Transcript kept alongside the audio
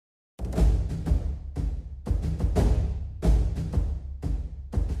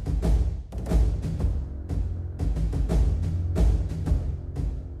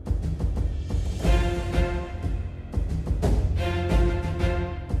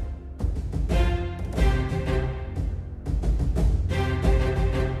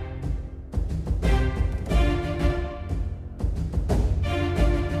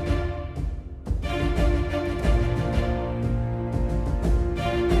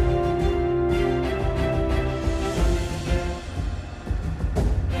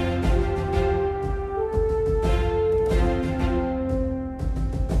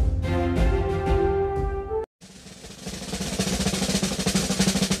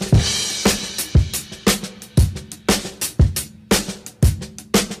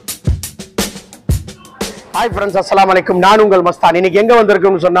Hi friends, Assalamualaikum. நான் உங்கள் மஸ்தான். இன்னைக்கு எங்க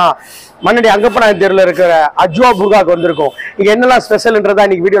வந்திருக்கோம்னு சொன்னா மண்ணடி அங்கப்பா தெருல இருக்கிற அஜ்வா புர்காக்கு வந்திருக்கோம். இங்க என்னெல்லாம் ஸ்பெஷல்ன்றதை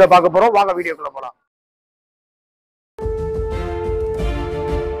இன்னைக்கு வீடியோல பார்க்க போறோம். வாங்க வீடியோக்குள்ள போலாம்.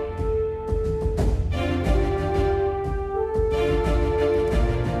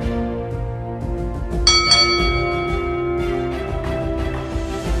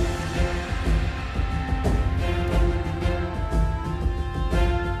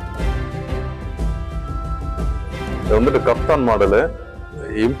 இது வந்து kaftan model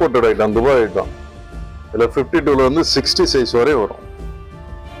imported item Dubai item இதுல 52 ல இருந்து 60 சைஸ் வரை வரும்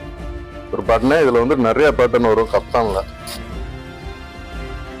ஒரு பேட்டர்னே இதுல வந்து நிறைய பேட்டர்ன் வரும் கப்தான்ல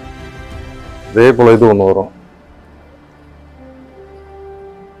இதே போல இது ஒன்று வரும்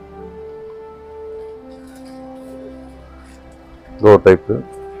இதோ டைப்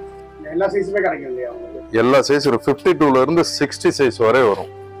எல்லா சைஸுமே கிடைக்கும் இல்லையா எல்லா சைஸ் 52 ல இருந்து 60 சைஸ் வரை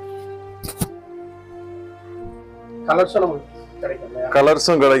வரும்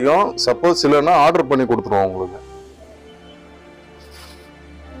கலர்ஸும் கிடைக்கும் சப்போஸ் இல்லைன்னா ஆர்டர் பண்ணி கொடுத்துருவோம் உங்களுக்கு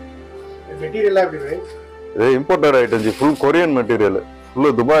இது imported item full Korean material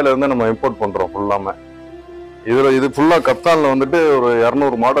full துபாயில இருந்து நம்ம இம்போர்ட் பண்றோம் ஃபுல்லாம இது ஃபுல்லா கப்தான்ல வந்துட்டு ஒரு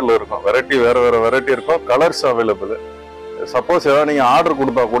 200 மாடல் இருக்கும் வெரைட்டி வேற வெரைட்டி இருக்கும் கலர்ஸ் அவைலபிள் சப்போஸ் ஏதாவது நீங்க ஆர்டர்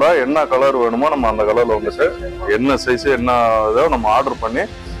கொடுத்தா கூட என்ன கலர் வேணுமோ நம்ம அந்த கலர்ல வந்துட்டு என்ன சைஸ் என்ன இதோ நம்ம ஆர்டர் பண்ணி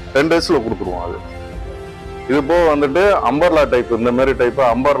 10 டேஸ்ல கொடுத்துருவோம் அது இது போக வந்துட்டு அம்பர்லா டைப் இந்த மாதிரி டைப்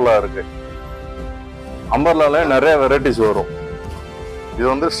அம்பர்லா இருக்கு அம்பர்லால நிறைய வெரைட்டிஸ் வரும் இது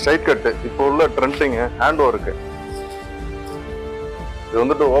வந்து ஸ்ட்ரைட் கட் இப்போ உள்ள ட்ரெண்டிங் ஹேண்ட் ஒர்க்கு இது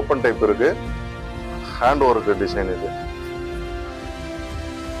வந்துட்டு ஓப்பன் டைப் இருக்கு ஹேண்ட் ஒர்க் டிசைன் இது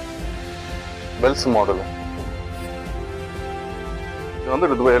பெல்ஸ் மாடல் இது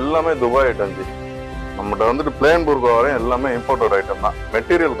வந்துட்டு எல்லாமே துபாய் ஐட்டம் நம்மகிட்ட வந்துட்டு பிளேன் புர்கா வரையும் எல்லாமே இம்போர்ட்டட் ஐட்டம் தான்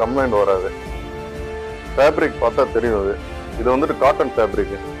மெட்டீரியல் கம்ப்ளைண்ட் வராது ஃபேப்ரிக் பார்த்தா தெரியும் இது வந்துட்டு காட்டன்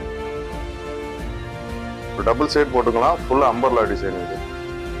ஃபேப்ரிக் டபுள் சைட் போட்டுக்கலாம் ஃபுல்லா அம்பர்லா டிசைன்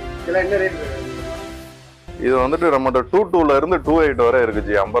இது வந்துட்டு நம்மகிட்ட 22 ல இருந்து 28 வரை இருக்கு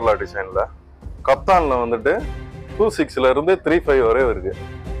ஜி அம்பர்லா டிசைன்ல கப்தான்ல வந்துட்டு 26 ல இருந்து 35 வரை இருக்கு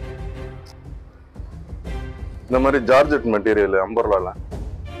இந்த மாதிரி ஜார்ஜெட் மெட்டீரியல் அம்பர்லால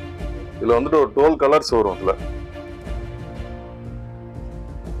இதுல வந்துட்டு ஒரு 12 கலர்ஸ் வரும் இதுல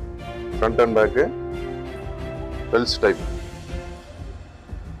front and back bells type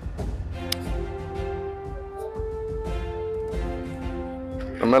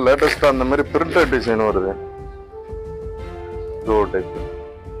நம்ம லேட்டஸ்டா அந்த மாதிரி பிரிண்டட் டிசைன் வருது டைப்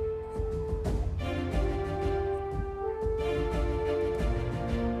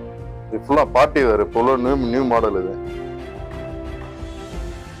இது ஃபுல்லா பார்ட்டி வேற போல நியூ மாடல் இது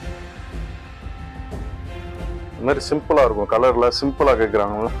இந்த மாதிரி சிம்பிளா இருக்கும் கலர்ல சிம்பிளா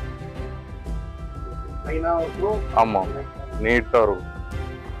கேக்குறாங்களா ஆமா நீட்டா இருக்கும்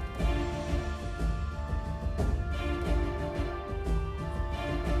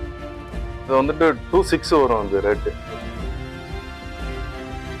இது வந்துட்டு 26 வரும் அந்த ரேட்டு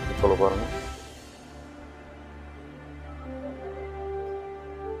சொல்ல பாருங்க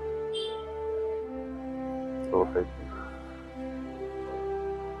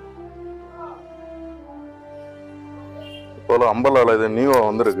இப்போ அம்பர்லால இது நியூவா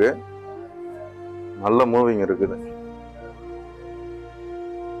வந்திருக்கு நல்ல மூவிங் இருக்குது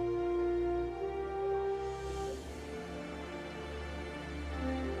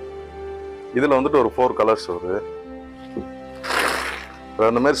இதுல வந்துட்டு ஒரு 4 கலர்ஸ் வருது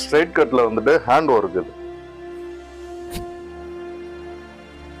அந்த மாதிரி ஸ்ட்ரைட் கட்ல வந்துட்டு ஹேண்ட் ஒர்க் இது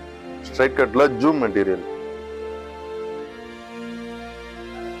ஸ்ட்ரைட் கட்ல ஜூம் மெட்டீரியல்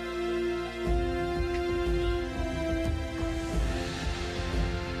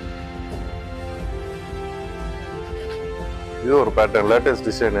இது ஒரு பேட்டர்ன் லேட்டஸ்ட்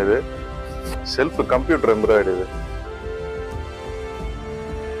டிசைன் இது செல்ஃப் கம்ப்யூட்டர் எம்ப்ராய்டரி இது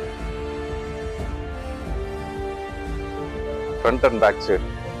ஃப்ரண்ட் அண்ட் பேக் சைடு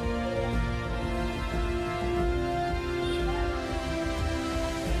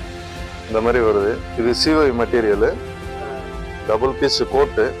இந்த மாதிரி வருது இது சிவை மெட்டீரியல் டபுள் பீஸ்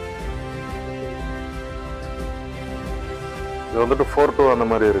கோட்டு இது வந்துட்டு 4-2 அந்த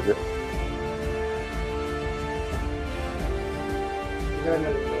மாதிரி இருக்கு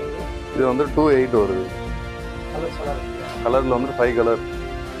இது வந்து 28 வருது கலர்ல வந்து 5 கலர்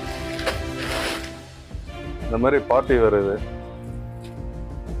இந்த மாதிரி பார்ட்டி வருது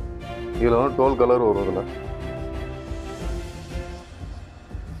இதுல வந்து 12 கலர் வரும் இதுல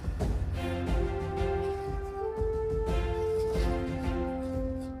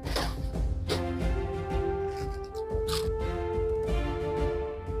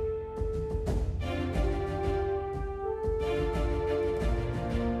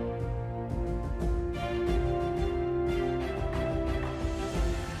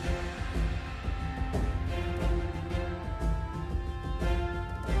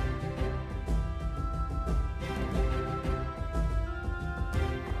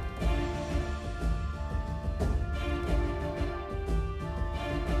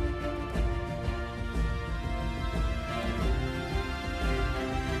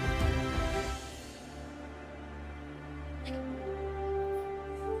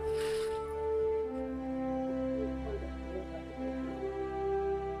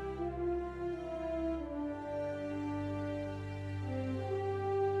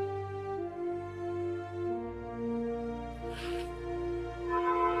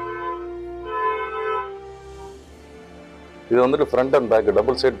இது வந்துட்டு front and back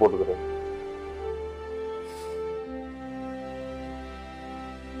double side போட்டுக்கிறேன்.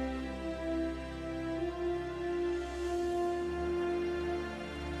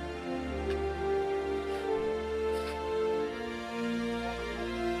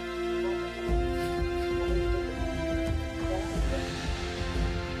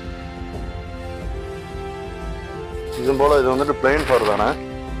 இது போல இது வந்துட்டு பிளைன் ஃபார் தானே.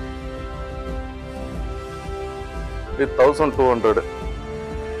 இது 1200.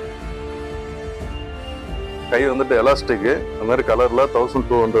 கை வந்துட்டு எலாஸ்டிக் இந்த மாதிரி கலர்ல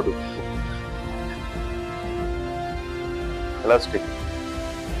 1200 எலாஸ்டிக்.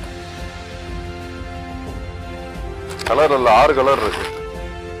 கலர் இல்ல 6 கலர் இருக்கு.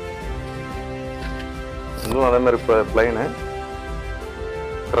 இன்னும் அதே மாதிரி பிளைனு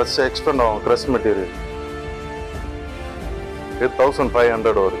ட்ரெஸ் எக்ஸ்பெண்ட் ஆகும். ட்ரெஸ் மெட்டீரியல் இது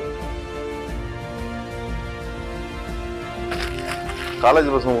 1500 வரும். காலேஜ்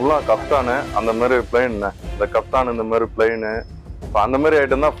பசங்க ஃபுல்லா கப்தானு அந்த மாதிரி பிளைன், இந்த கப்தான் இந்த மாதிரி பிளைனு இப்போ அந்த மாதிரி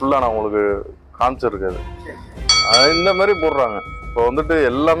ஐட்டம் தான் ஃபுல்லா நான் உங்களுக்கு காமிச்சிருக்காது. இந்த மாதிரி போடுறாங்க. இப்போ வந்துட்டு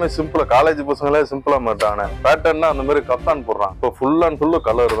எல்லாமே சிம்பிளா காலேஜ் பசங்களே சிம்பிளா மாட்டாங்க. பேட்டர்னா அந்த மாதிரி கப்தான் போடுறாங்க. இப்போ ஃபுல் அண்ட் ஃபுல்லு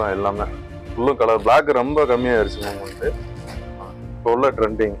கலர் தான் எல்லாமே. ஃபுல்லும் கலர். பிளாக் ரொம்ப கம்மியாயிருச்சு உங்களுக்கு. இப்போ உள்ள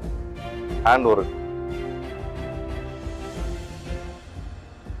ட்ரெண்டிங் ஹேண்ட் ஒர்க்.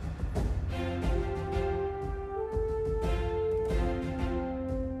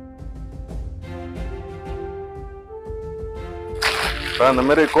 இந்த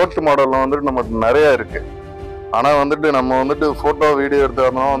மாதிரி கோட் மாடல்லாம் வந்துட்டு நமக்கு நிறைய இருக்கு. ஆனா வந்துட்டு நம்ம வந்துட்டு போட்டோ வீடியோ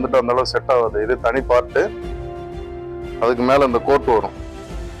எடுத்தோம்னா வந்துட்டு அந்த அளவு செட் ஆகாது. இது தனி பார்ட்டு. அதுக்கு மேல இந்த கோட் வரும்.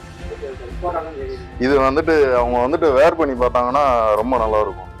 இது வந்துட்டு அவங்க வந்துட்டு வேர் பண்ணி பார்த்தாங்கன்னா ரொம்ப நல்லா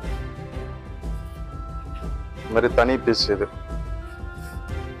இருக்கும். இந்த மாதிரி தனி பீஸ் இது.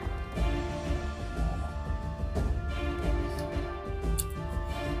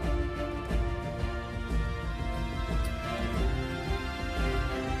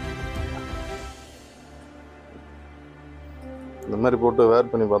 இந்த மாதிரி போட்டு வேர்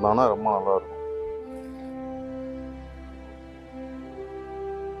பண்ணி பார்த்தாங்கன்னா ரொம்ப நல்லா இருக்கும்.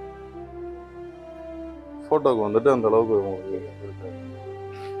 போட்டோக்கு வந்துட்டு அந்த அளவுக்கு உங்களுக்கு இருக்காது.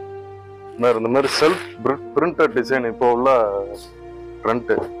 இந்த மாதிரி செல்ஃப் பிரிண்டட் டிசைன் இப்போ உள்ள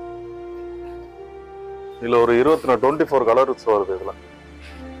ட்ரெண்ட். இதுல ஒரு 24 கலர்ஸ் வருது. இதுல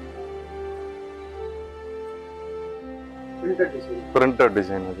பிரிண்டட்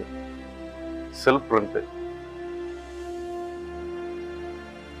டிசைன். இது self print.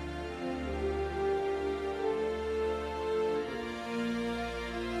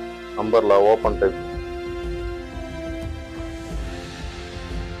 Umbrella open type.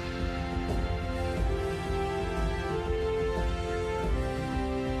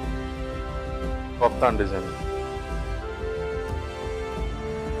 Kaftan design.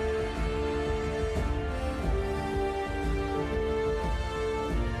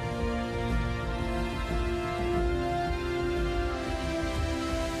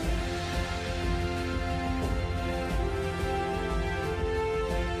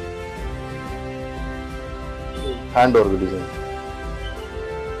 Hand work design.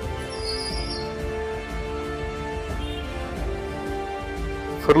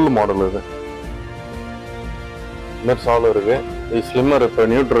 Frill model. இது இந்த சால் இருக்கு. இது ஸ்லிம்மர். இப்போ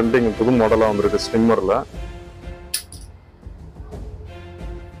நியூ ட்ரெண்டிங் புது மாடலா வந்திருக்கு ஸ்லிம்மர்ல.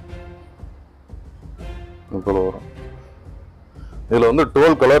 வரும். இதுல வந்து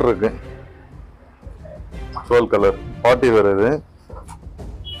 12 கலர் இருக்கு. 12 கலர் பார்ட்டி வேர். இது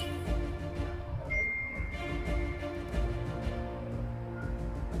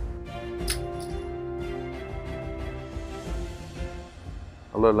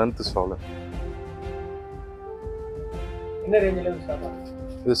லென்த் சால். என்ன ரேஞ்சில இருந்து ஸ்டார்ட் ஆகுது?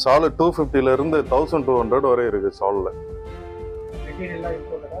 இது சால் 250 ல இருந்து 1200 வரை இருக்கு. சால்ல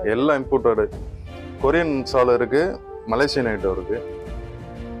எல்லாம் இம்போர்ட்டட். கொரியன் சால் இருக்கு, மலேசியன் ஐட்டம் இருக்கு.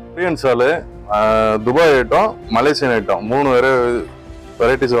 கொரியன் சால், Dubai item, Malaysian item 3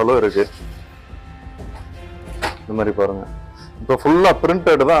 variety சாலும் இருக்கு. இந்த மாதிரி பாருங்க. இப்போ ஃபுல்லா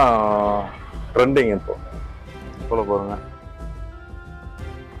பிரிண்டட் தான் ட்ரெண்டிங். இப்போ போல பாருங்க.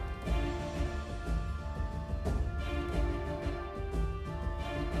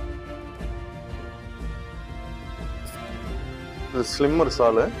 ஸ்லிம்மர்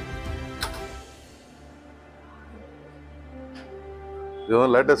சாலு. இது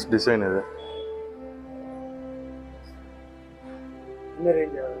வந்து லேட்டஸ்ட் டிசைன். இது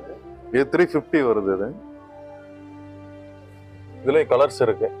இது 350 வருது. இது இதுல கலர்ஸ்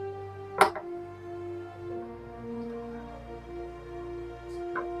இருக்கு.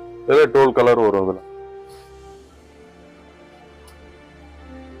 இதுல 12 கலர் வரும். இதுல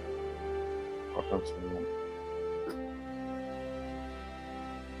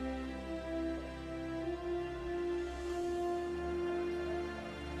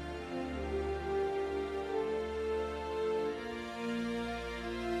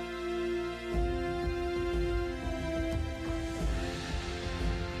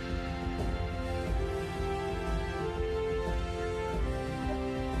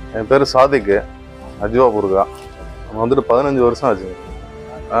என் பேர் சாதிக்கு, அஜ்வா புர்கா. நம்ம வந்துட்டு 15 வருஷம் ஆச்சு.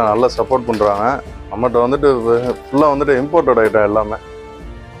 நல்லா சப்போர்ட் பண்ணுறாங்க. நம்மகிட்ட வந்துட்டு ஃபுல்லாக வந்துட்டு இம்போர்ட்டட் ஐட்டம் எல்லாமே.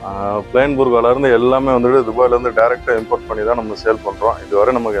 பிளைன் புர்காலேருந்து எல்லாமே வந்துட்டு துபாயிலேருந்து டேரெக்டாக இம்போர்ட் பண்ணி தான் நம்ம சேல் பண்ணுறோம்.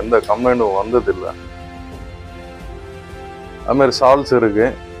 இதுவரை நமக்கு எந்த கம்ப்ளைண்ட்டும் வந்ததில்லை. அதுமாதிரி ஷால்ஸ் இருக்குது.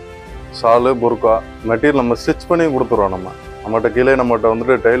 ஷாலு, புர்கா மெட்டீரியல் நம்ம ஸ்டிச் பண்ணி கொடுத்துருவோம். நம்மகிட்ட கீழே நம்மகிட்ட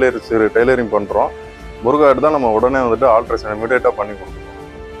வந்துட்டு டெய்லரிங் பண்ணுறோம். புர்கா எடுத்தால் நம்ம உடனே வந்துட்டு ஆல்ட்ரேஷன் இமீடியட்டாக பண்ணி கொடுத்துருவோம்.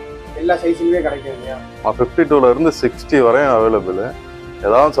 எல்லா சைஸ்லையுமே கிடைக்குங்க. 52லேருந்து 60 வரையும் அவைலபிள்.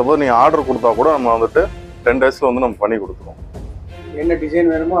 ஏதாவது சப்போஸ் நீங்கள் ஆர்டர் கொடுத்தா கூட நம்ம வந்துட்டு 10 டேஸில் வந்து நம்ம பண்ணி கொடுத்துருவோம். என்ன டிசைன்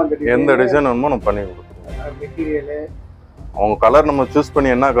வேணுமோ எந்த டிசைன் வேணுமோ நம்ம பண்ணி கொடுத்துருவோம். மெட்டீரியலு அவங்க கலர் நம்ம சூஸ் பண்ணி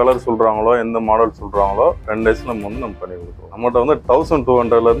என்ன கலர் சொல்கிறாங்களோ, எந்த மாடல் சொல்கிறாங்களோ 10 டேஸில் நம்ம பண்ணி கொடுத்துருவோம். நம்மகிட்ட வந்து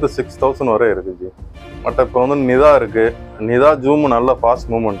 1200லேருந்து 6000 வரை இருக்குது. பட் இப்போ வந்து நிதா இருக்குது. நிதா ஜூம் நல்ல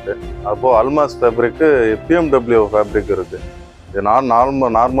ஃபாஸ்ட் மூமெண்ட்டு. அப்போது அல்மாஸ் ஃபேப்ரிக்கு, பிஎம்டபிள்யூ ஃபேப்ரிக் இருக்குது. இது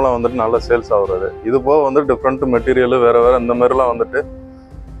நார்மலாக வந்துட்டு நல்லா சேல்ஸ் ஆகுறது. இது போக வந்து டிஃப்ரெண்ட் மெட்டீரியல் வேறு இந்த மாதிரிலாம் வந்துட்டு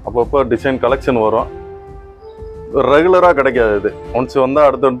அப்பப்போ டிசைன் கலெக்ஷன் வரும். ரெகுலராக கிடைக்காது. இது ஒன்ஸ் வந்தால்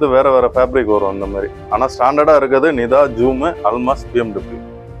அடுத்தடுத்து வேறு ஃபேப்ரிக் வரும் அந்த மாதிரி. ஆனால் ஸ்டாண்டர்டாக இருக்கிறது Nita, zoom, Almas, BMW.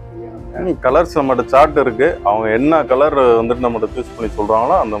 Colours நம்மகிட்ட சார்ட் இருக்குது. அவங்க என்ன கலர் வந்துட்டு நம்மகிட்ட சூஸ் பண்ணி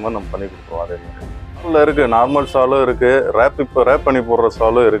சொல்கிறாங்களோ அந்த மாதிரி நம்ம பண்ணி கொடுத்துருவோம். அதே மாதிரி அதில் இருக்குது. நார்மல் ஷாலும் இருக்குது. இப்போ ரேப் பண்ணி போடுற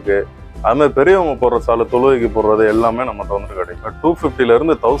ஷாலும் இருக்குது. அதுமாதிரி பெரியவங்க போடுற ஷாலு, தொழுவைக்கு போடுறது எல்லாமே நம்மகிட்ட வந்துட்டு கிடைக்கும்.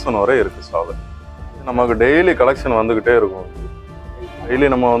 250லேருந்து 1000 வரை இருக்குது ஷாலு. நமக்கு டெய்லி கலெக்ஷன் வந்துக்கிட்டே இருக்கும். டெய்லி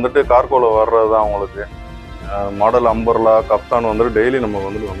நம்ம வந்துட்டு கார்கோவில் வர்றது தான் அவங்களுக்கு மாடல் அம்பர்லா, கப்தான் வந்துட்டு டெய்லி நம்ம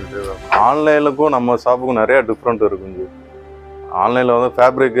வந்துகிட்டே இருக்கும். ஆன்லைனுக்கும் நம்ம ஷாப்புக்கும் நிறையா டிஃப்ரெண்ட் இருக்குங்க. ஆன்லைனில் வந்து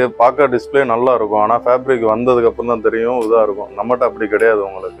ஃபேப்ரிக்கு பார்க்க டிஸ்பிளே நல்லா இருக்கும். ஆனால் ஃபேப்ரிக் வந்ததுக்கப்புறம் தான் தெரியும் இதாக இருக்கும். நம்மகிட்ட அப்படி கிடையாது.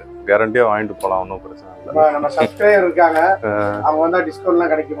 உங்களுக்கு கேரண்டியாக வாங்கிட்டு போகலாம். ஒன்றும் பிரச்சனை இல்லை. நம்ம சப்ஸ்கிரைபர் இருக்காங்க, அவங்க வந்தா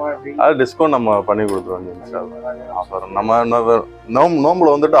டிஸ்கவுண்ட்லாம் கிடைக்குமா? அது டிஸ்கவுண்ட் நம்ம பண்ணி கொடுத்துருவோம். ஆஃபர் நம்ம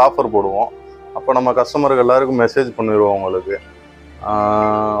நோம்பில் வந்துட்டு ஆஃபர் போடுவோம். அப்போ நம்ம கஸ்டமருக்கு எல்லாருக்கும் மெசேஜ் பண்ணிடுவோம். அவங்களுக்கு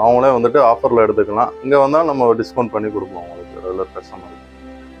அவங்களே வந்துட்டு ஆஃபரில் எடுத்துக்கலாம். இங்கே வந்தால் நம்ம டிஸ்கவுண்ட் பண்ணி கொடுப்போம் அவங்களுக்கு, ரெகுலர் கஸ்டமருக்கு.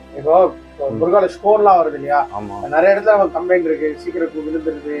 இப்போ புர்கால ஸ்கோர்லாம் வருது இல்லையா? ஆமாம், நிறைய இடத்துல நம்ம கம்ப்ளைண்ட் இருக்கு, சீக்கிரம்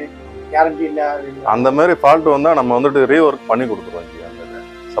விழுந்துருது, கேரண்டி இல்லை. அந்த மாதிரி ஃபால்ட் வந்தால் நம்ம வந்துட்டு ரீஒர்க் பண்ணி கொடுத்துருவோம்.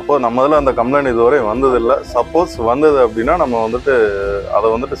 சப்போஸ் நம்ம இதில் அந்த கம்ப்ளைண்ட் இதுவரை வந்ததில்லை. சப்போஸ் வந்தது அப்படின்னா நம்ம வந்துட்டு அதை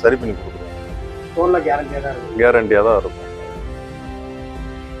வந்துட்டு சரி பண்ணி கொடுத்துருவோம். ஸ்கோரில் கேரண்டியாக தான் இருக்கும்.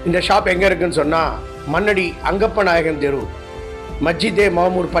 இந்த ஷாப் எங்கே இருக்குன்னு சொன்னால், மண்ணடி அங்கப்ப நாயகன் தெரு, மஸ்ஜிதே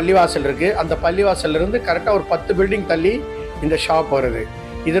மாமூர் பள்ளிவாசல் இருக்குது. அந்த பள்ளிவாசல்லேருந்து கரெக்டாக ஒரு 10 பில்டிங் தள்ளி இந்த ஷாப் வருது.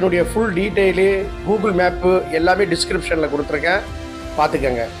 இதனுடைய ஃபுல் டீட்டெயிலு, கூகுள் மேப்பு எல்லாமே டிஸ்கிரிப்ஷனில் கொடுத்துருக்கேன்,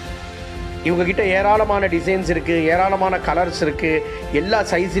 பார்த்துக்கங்க. இவங்ககிட்ட ஏராளமான டிசைன்ஸ் இருக்குது, ஏராளமான கலர்ஸ் இருக்குது, எல்லா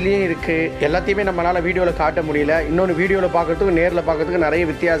சைஸ்லேயும் இருக்குது. எல்லாத்தையுமே நம்மளால் வீடியோவில் காட்ட முடியல. இன்னொன்று வீடியோவில் பார்க்குறதுக்கு நேரில் பார்க்குறதுக்கு நிறைய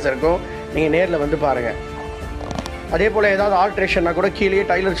வித்தியாசம் இருக்கும். நீங்கள் நேரில் வந்து பாருங்கள். அதே போல் ஏதாவது ஆல்ட்ரேஷன்னா கூட கீழே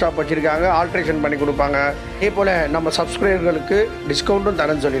டைலர் ஷாப் வச்சுருக்காங்க, ஆல்ட்ரேஷன் பண்ணி கொடுப்பாங்க. அதே போல் நம்ம சப்ஸ்கிரைபர்களுக்கு டிஸ்கவுண்ட்டும்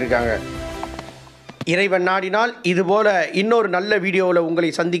தரேன்னு சொல்லியிருக்காங்க. இறைவன் நாடினால் இதுபோல் இன்னொரு நல்ல வீடியோவில்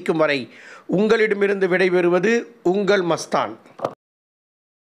உங்களை சந்திக்கும் வரை உங்களிடமிருந்து விடைபெறுவது உங்கள் மஸ்தான்.